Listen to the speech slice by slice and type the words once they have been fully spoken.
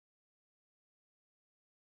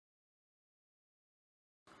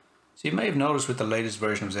So you may have noticed with the latest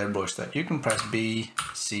version of ZBrush that you can press B,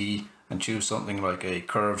 C and choose something like a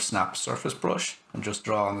curve snap surface brush and just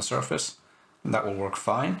draw on the surface, and that will work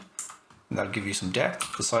fine, and that'll give you some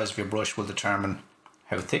depth. The size of your brush will determine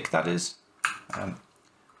how thick that is.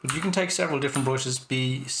 But you can take several different brushes,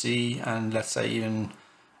 B, C, and let's say even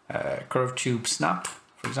curve tube snap,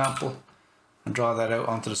 for example, and draw that out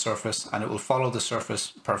onto the surface, and it will follow the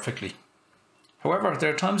surface perfectly. However,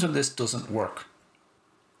 there are times when this doesn't work,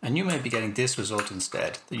 and you may be getting this result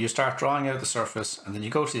instead, that you start drawing out the surface and then you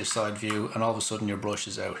go to the side view and all of a sudden your brush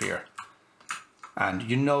is out here. And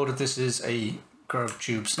you know that this is a curved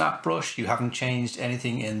tube snap brush, you haven't changed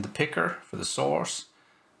anything in the picker for the source,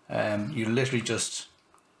 you literally just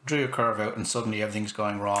drew your curve out and suddenly everything's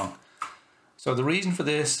going wrong. So the reason for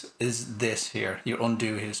this is this here, your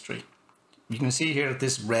undo history. You can see here that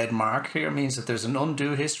this red mark here means that there's an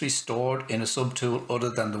undo history stored in a subtool other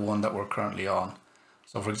than the one that we're currently on.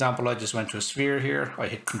 So for example, I just went to a sphere here, I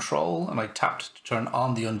hit Control and I tapped to turn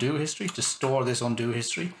on the undo history to store this undo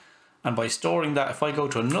history. And by storing that, if I go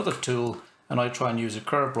to another tool and I try and use a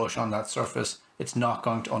curve brush on that surface, it's not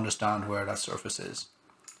going to understand where that surface is.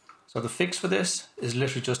 So the fix for this is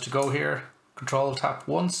literally just to go here, Control tap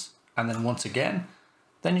once and then once again.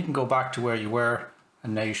 Then you can go back to where you were,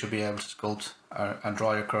 and now you should be able to sculpt and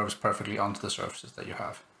draw your curves perfectly onto the surfaces that you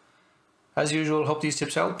have. As usual, hope these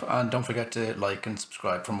tips help, and don't forget to like and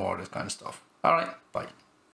subscribe for more of this kind of stuff. Alright, bye.